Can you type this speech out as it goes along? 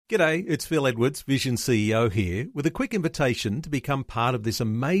G'day, it's Phil Edwards, Vision CEO here, with a quick invitation to become part of this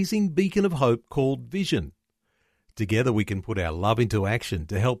amazing beacon of hope called Vision. Together we can put our love into action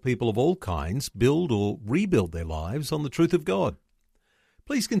to help people of all kinds build or rebuild their lives on the truth of God.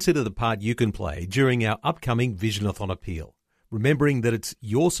 Please consider the part you can play during our upcoming Visionathon appeal, remembering that it's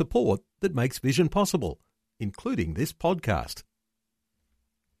your support that makes Vision possible, including this podcast.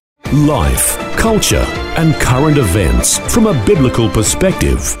 Life, culture, and current events from a biblical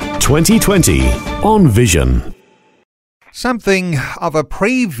perspective. 2020 on Vision. Something of a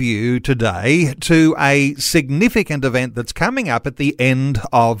preview today to a significant event that's coming up at the end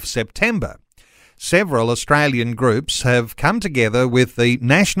of September. Several Australian groups have come together with the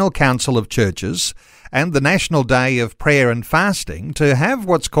National Council of Churches and the National Day of Prayer and Fasting to have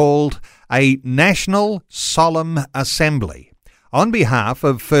what's called a National Solemn Assembly on behalf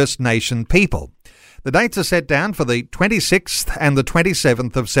of First Nation people. The dates are set down for the 26th and the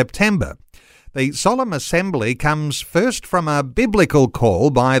 27th of September. The Solemn Assembly comes first from a biblical call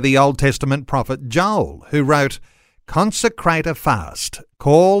by the Old Testament prophet Joel, who wrote, "Consecrate a fast,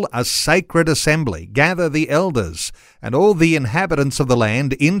 call a sacred assembly, gather the elders and all the inhabitants of the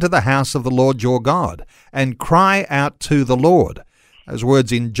land into the house of the Lord your God, and cry out to the Lord." Those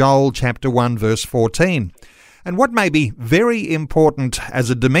words in Joel chapter 1 verse 14. And what may be very important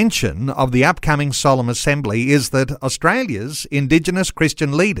as a dimension of the upcoming Solemn Assembly is that Australia's Indigenous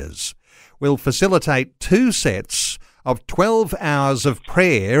Christian leaders will facilitate 2 sets of 12 hours of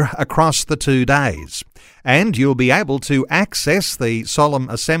prayer across the 2 days. And you'll be able to access the Solemn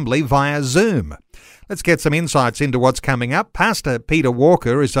Assembly via Zoom. Let's get some insights into what's coming up. Pastor Peter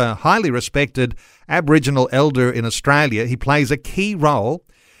Walker is a highly respected Aboriginal elder in Australia. He plays a key role.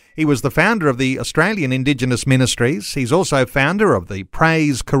 He was the founder of the Australian Indigenous Ministries. He's also founder of the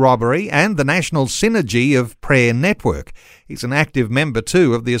Praise Corroboree and the National Synergy of Prayer Network. He's an active member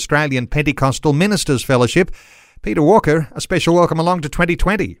too of the Australian Pentecostal Ministers Fellowship. Peter Walker, a special welcome along to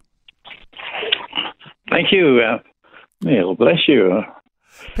 2020. Thank you, Neil. Bless you.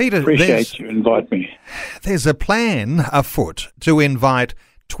 Peter, appreciate you invite me. There's a plan afoot to invite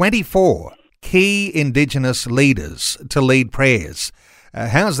 24 key Indigenous leaders to lead prayers.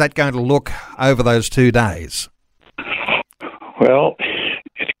 How's that going to look over those 2 days? Well,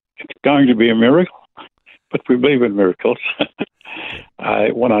 it's going to be a miracle, but we believe in miracles.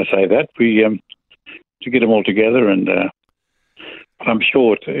 When I say that, we to get them all together, and I'm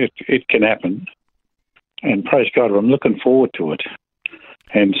sure it can happen. And praise God, I'm looking forward to it.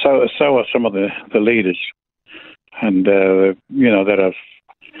 And so are some of the leaders, and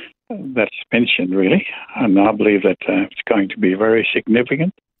that's mentioned, really, and I believe that it's going to be very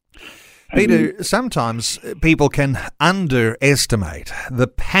significant. Peter, sometimes people can underestimate the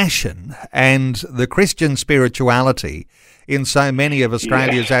passion and the Christian spirituality in so many of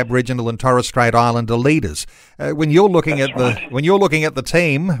Australia's Aboriginal and Torres Strait Islander leaders. When you're looking at the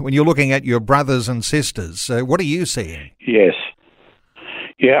team, when you're looking at your brothers and sisters, what are you seeing? Yes,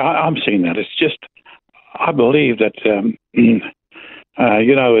 I'm seeing that. It's just, I believe that.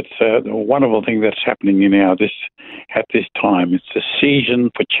 It's a wonderful thing that's happening at this time. It's a season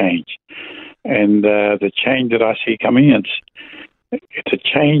for change, and the change that I see coming in, it's a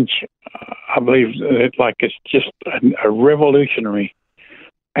change. I believe it's just a revolutionary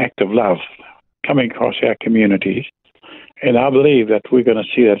act of love coming across our communities, and I believe that we're going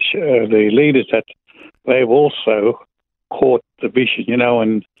to see that the leaders that they've also caught the vision.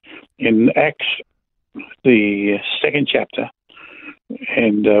 In Acts, the 2nd chapter.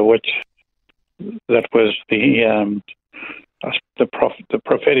 And which that was the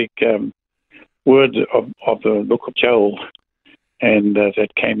prophetic words of the book of Joel, and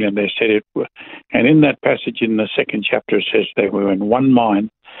that came in. They said it, and in that passage in the 2nd chapter it says they were in one mind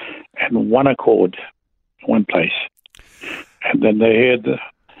and one accord, one place, and then they heard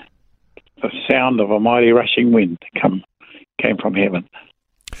the sound of a mighty rushing wind came from heaven,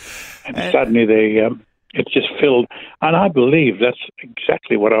 and suddenly they. It's just filled, and I believe that's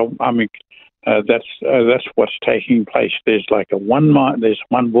exactly what that's what's taking place. There's like a one mind, there's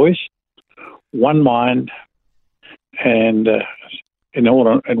one voice, one mind, and in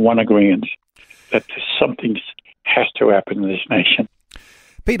one agreement that something has to happen in this nation.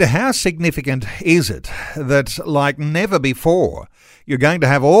 Peter, how significant is it that, like never before, you're going to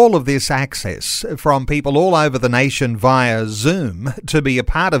have all of this access from people all over the nation via Zoom to be a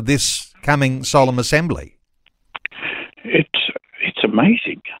part of this coming Solemn Assembly? It's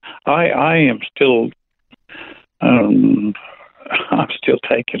amazing. I am still I'm still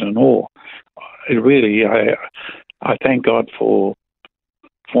taken in awe. It really, I thank God for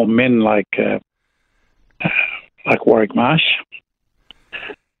men like Warwick Marsh,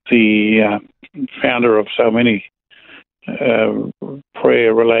 the founder of so many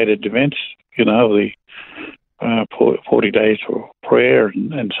prayer-related events, the 40 days of prayer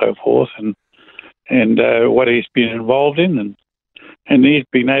and so forth, and what he's been involved in, and he's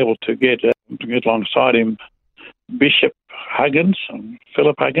been able to get alongside him Bishop Huggins,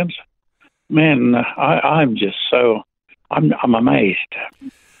 Philip Huggins. Man, I'm just I'm amazed,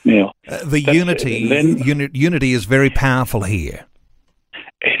 Neil. The unity is very powerful here.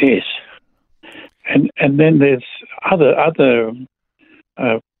 It is, and then there's other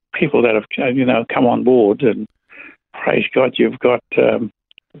people that have come on board, and praise God, you've got the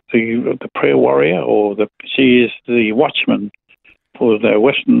prayer warrior, or she is the watchman for the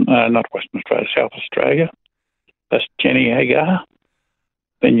not Western Australia, South Australia. That's Jenny Hagar.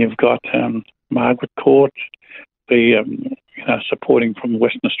 Then you've got Margaret Court, the supporting from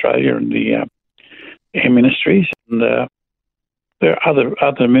Western Australia and the Air Ministries, and there are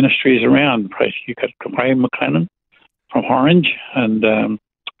other ministries around. You've got Graham McLennan from Orange, and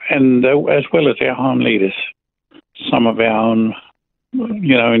as well as our own leaders, some of our own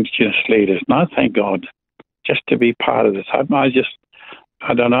Indigenous leaders. And I thank God just to be part of this. I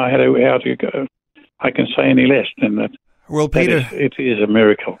don't know how to go. I can say any less than that. Well, Peter, it is a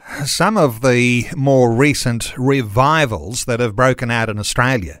miracle. Some of the more recent revivals that have broken out in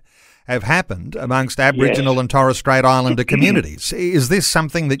Australia have happened amongst Aboriginal and Torres Strait Islander communities. Is this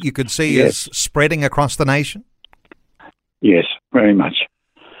something that you could see as spreading across the nation? Yes, very much.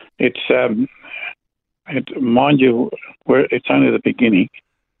 It's mind you, it's only the beginning,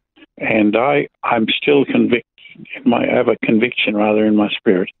 and I'm still convicted. I have a conviction rather in my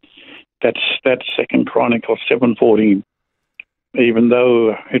spirit. That's 2 Chronicles 7:14. Even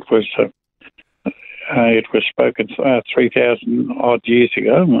though it was spoken 3,000 odd years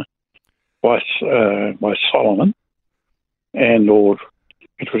ago by Solomon, or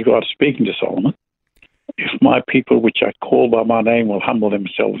it was God speaking to Solomon. If my people, which I call by my name, will humble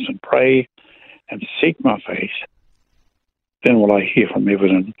themselves and pray and seek my face, then will I hear from heaven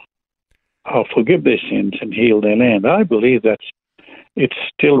and I'll forgive their sins and heal their land. I believe it's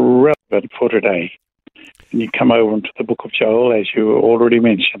still relevant for today. And you come over into the book of Joel, as you already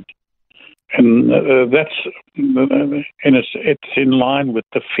mentioned, and it's in line with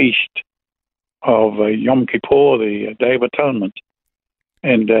the feast of Yom Kippur, the Day of Atonement,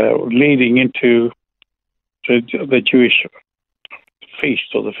 and leading into the Jewish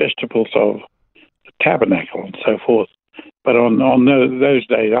feast or the festivals of the tabernacle and so forth. But on those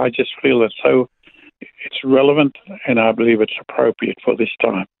days, I just feel that it's relevant, and I believe it's appropriate for this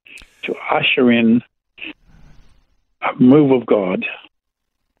time to usher in a move of God.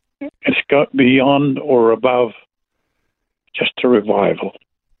 It's got beyond or above just a revival.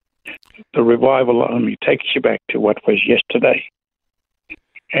 The revival only takes you back to what was yesterday.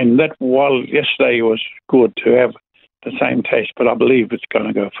 And that, while yesterday was good to have the same taste, but I believe it's going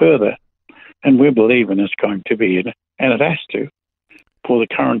to go further. And we're believing it's going to be, and it has to, for the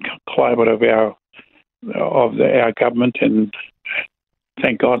current climate of our government, and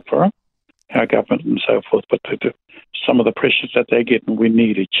thank God for them, our government and so forth. But some of the pressures that they're getting, we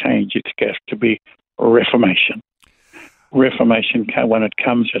need a change. It's got to be a reformation. Reformation, when it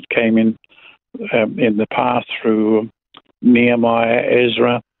comes, it came in the past through Nehemiah,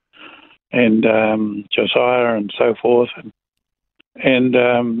 Ezra, and Josiah, and so forth, and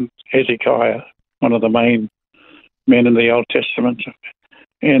Hezekiah, one of the main men in the Old Testament.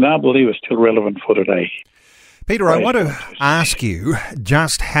 And I believe it's still relevant for today. Peter, I want to ask you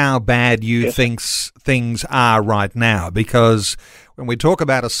just how bad you think things are right now, because when we talk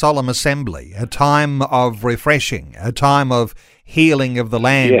about a solemn assembly, a time of refreshing, a time of healing of the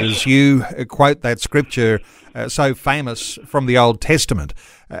land, as you quote that scripture so famous from the Old Testament,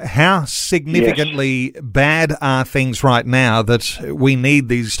 how significantly bad are things right now that we need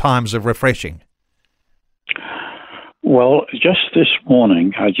these times of refreshing? Well, just this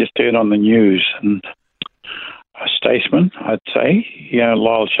morning, I just heard on the news, and a statesman, I'd say,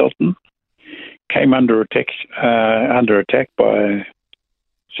 Lyle Shelton, came under attack by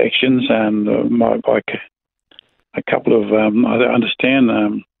sections and by a couple of, I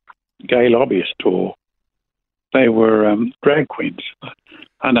understand, gay lobbyists, or they were drag queens.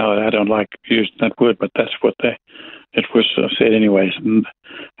 I know I don't like using that word, but that's what it was said anyways.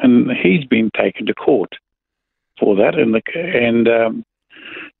 And he's been taken to court for that, and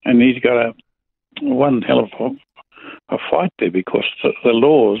he's got one hell of a fight there, because the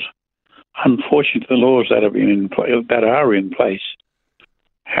laws, unfortunately, the laws that are in place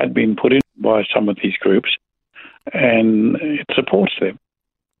had been put in by some of these groups, and it supports them.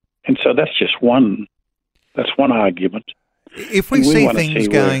 And so that's just one argument. If we see things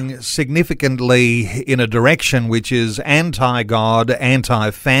going significantly in a direction which is anti-God,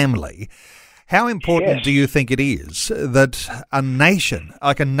 anti-family, how important do you think it is that a nation,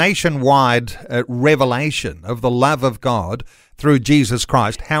 like a nationwide revelation of the love of God through Jesus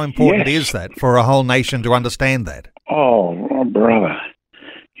Christ, how important is that for a whole nation to understand that? Oh, brother.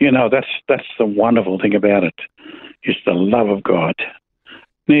 You know, that's the wonderful thing about it, is the love of God.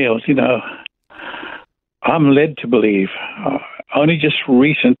 Neil, you know, I'm led to believe, only just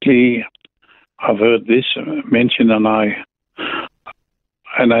recently I've heard this mentioned, and I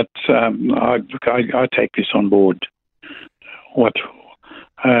take this on board.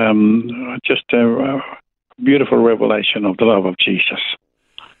 Just a beautiful revelation of the love of Jesus.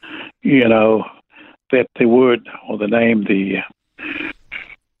 You know, that the word or the name, the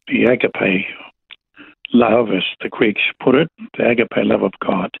agape love, as the Greeks put it, the agape love of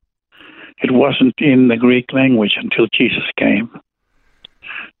God. It wasn't in the Greek language until Jesus came.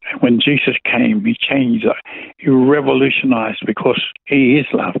 And when Jesus came, he changed, he revolutionized, because he is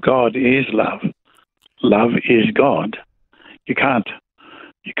love. God is love. Love is God. You can't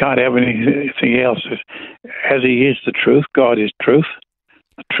have anything else. As he is the truth, God is truth.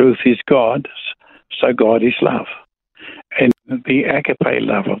 The truth is God, so God is love. And the agape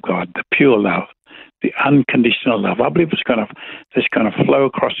love of God, the pure love, the unconditional love, I believe it's going to flow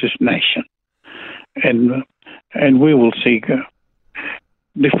across this nation, and we will see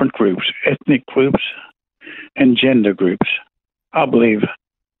different groups, ethnic groups, and gender groups, I believe,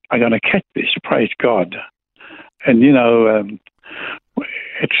 are going to catch this. Praise God. And you know,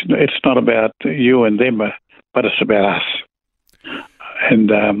 it's not about you and them, but it's about us.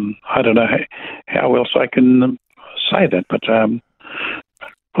 And I don't know how else I can say that, but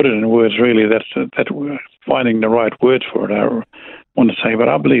put it in words, really, that finding the right words for it, I want to say. But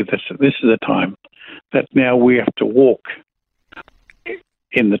I believe that this is a time that now we have to walk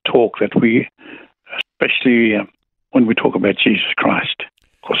in the talk that we, especially when we talk about Jesus Christ,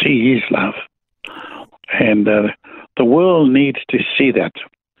 because he is love. And the world needs to see that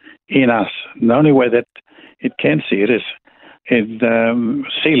in us. The only way that it can see it is in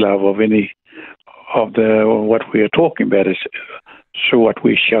see love of any of what we are talking about is through what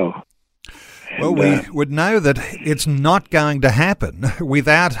we show. Well, we would know that it's not going to happen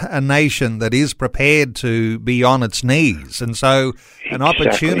without a nation that is prepared to be on its knees. And so an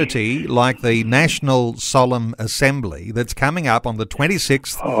opportunity like the National Solemn Assembly that's coming up on the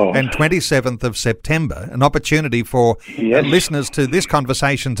 26th and 27th of September, an opportunity for listeners to this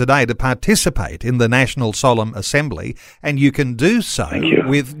conversation today to participate in the National Solemn Assembly. And you can do so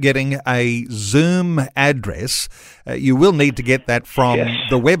with getting a Zoom address. You will need to get that from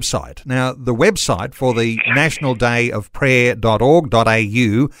the website. Now, the website for the National Day of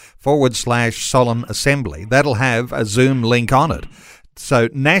Prayer.org.au/Solemn Assembly, that'll have a Zoom link on it. So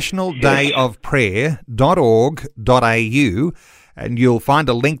nationaldayofprayer.org.au, and you'll find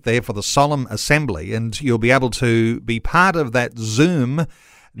a link there for the Solemn Assembly, and you'll be able to be part of that Zoom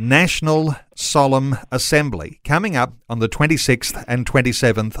National Solemn Assembly coming up on the 26th and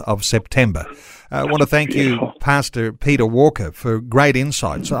 27th of September. I want to thank you, Pastor Peter Walker, for great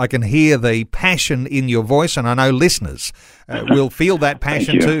insights. I can hear the passion in your voice, and I know listeners will feel that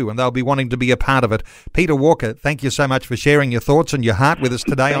passion too, and they'll be wanting to be a part of it. Peter Walker, thank you so much for sharing your thoughts and your heart with us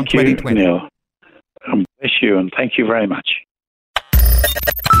today on 2020. Neil. Bless you, and thank you very much.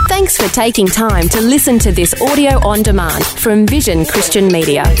 Thanks for taking time to listen to this audio on demand from Vision Christian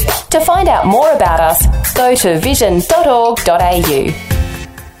Media. To find out more about us, go to vision.org.au.